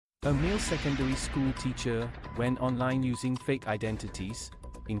A male secondary school teacher went online using fake identities,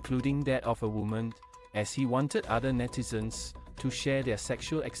 including that of a woman, as he wanted other netizens to share their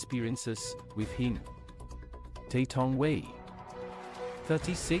sexual experiences with him. Tae Tong Wei,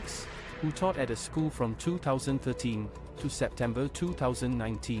 36, who taught at a school from 2013 to September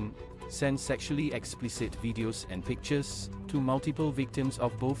 2019, sent sexually explicit videos and pictures to multiple victims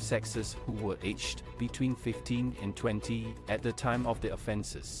of both sexes who were aged between 15 and 20 at the time of the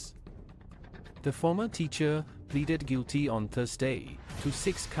offenses. The former teacher pleaded guilty on Thursday to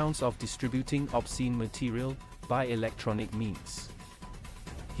 6 counts of distributing obscene material by electronic means.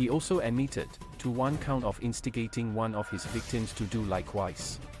 He also admitted to 1 count of instigating one of his victims to do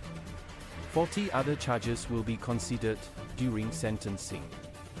likewise. 40 other charges will be considered during sentencing.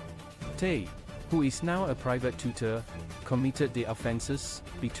 Tae, who is now a private tutor, committed the offenses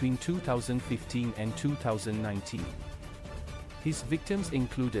between 2015 and 2019. His victims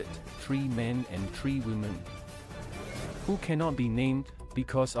included 3 men and 3 women, who cannot be named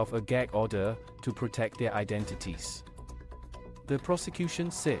because of a gag order to protect their identities. The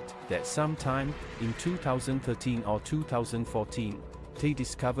prosecution said that sometime in 2013 or 2014, Tae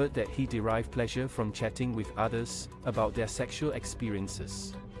discovered that he derived pleasure from chatting with others about their sexual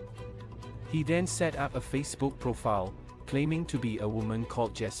experiences. He then set up a Facebook profile, claiming to be a woman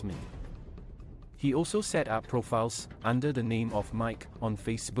called Jasmine. He also set up profiles under the name of Mike on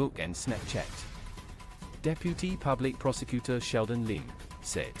Facebook and Snapchat. Deputy Public Prosecutor Sheldon Lim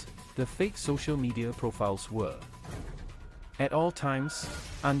said the fake social media profiles were, at all times,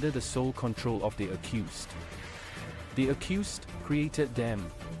 under the sole control of the accused. The accused created them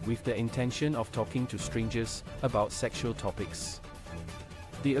with the intention of talking to strangers about sexual topics.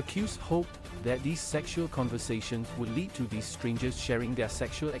 The accused hoped that these sexual conversations would lead to these strangers sharing their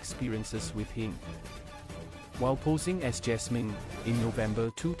sexual experiences with him. While posing as Jasmine in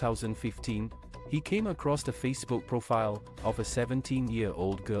November 2015, he came across the Facebook profile of a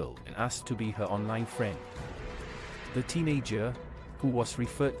 17-year-old girl and asked to be her online friend. The teenager, who was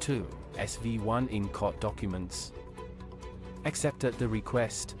referred to as V1 in court documents, accepted the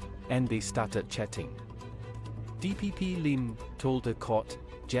request, and they started chatting. DPP Lim told the court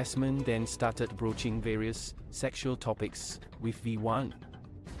Jasmine then started broaching various sexual topics with V1.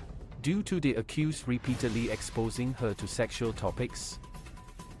 Due to the accused repeatedly exposing her to sexual topics,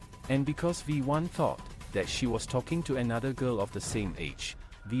 and because V1 thought that she was talking to another girl of the same age,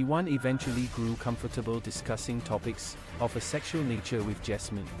 V1 eventually grew comfortable discussing topics of a sexual nature with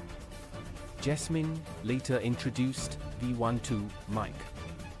Jasmine. Jasmine later introduced V1 to Mike.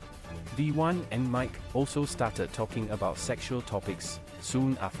 V1 and Mike also started talking about sexual topics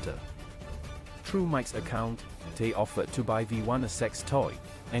soon after. Through Mike's account, Tae offered to buy V1 a sex toy,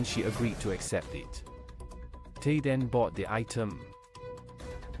 and she agreed to accept it. Tae then bought the item,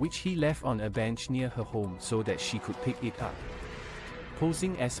 which he left on a bench near her home so that she could pick it up.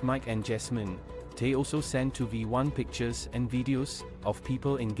 Posing as Mike and Jasmine, Tae also sent to V1 pictures and videos of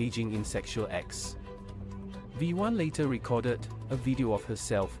people engaging in sexual acts. V1 later recorded a video of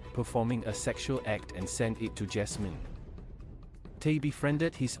herself performing a sexual act and sent it to Jasmine. Tae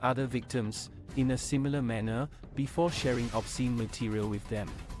befriended his other victims in a similar manner before sharing obscene material with them.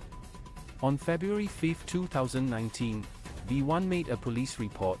 On February 5, 2019, V1 made a police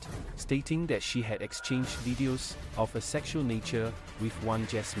report stating that she had exchanged videos of a sexual nature with one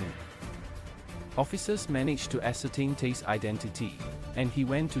Jasmine. Officers managed to ascertain Tae's identity, and he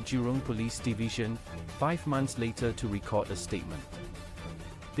went to Jurong Police Division 5 months later to record a statement.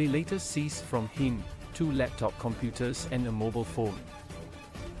 They later seized from him 2 laptop computers and a mobile phone.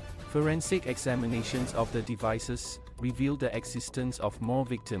 Forensic examinations of the devices revealed the existence of more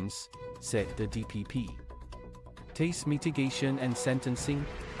victims, said the DPP. Tae's mitigation and sentencing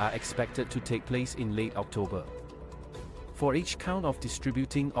are expected to take place in late October. For each count of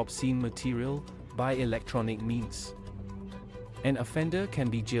distributing obscene material by electronic means, an offender can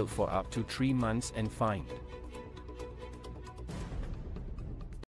be jailed for up to 3 months and fined.